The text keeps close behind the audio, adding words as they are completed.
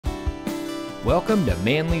Welcome to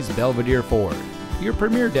Manley's Belvidere Ford, your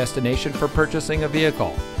premier destination for purchasing a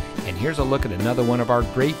vehicle. And here's a look at another one of our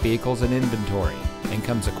great vehicles in inventory, and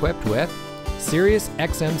comes equipped with Sirius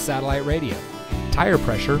XM satellite radio, tire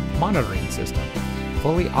pressure monitoring system,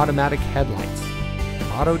 fully automatic headlights,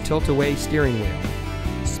 auto tilt-away steering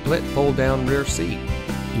wheel, split fold-down rear seat,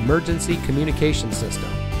 emergency communication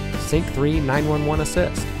system, Sync 3 911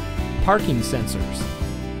 assist, parking sensors,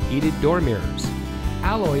 heated door mirrors,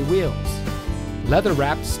 alloy wheels,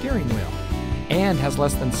 leather-wrapped steering wheel, and has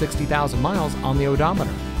less than 60,000 miles on the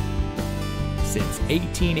odometer. Since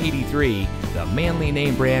 1883, the Manley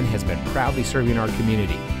name brand has been proudly serving our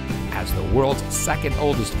community. As the world's second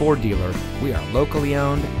oldest Ford dealer, we are locally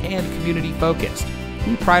owned and community focused.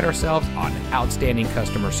 We pride ourselves on outstanding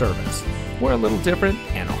customer service. We're a little different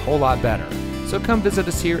and a whole lot better. So come visit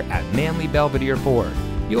us here at Manley Belvidere Ford.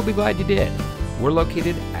 You'll be glad you did. We're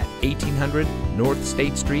located at 1800 North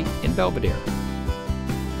State Street in Belvidere.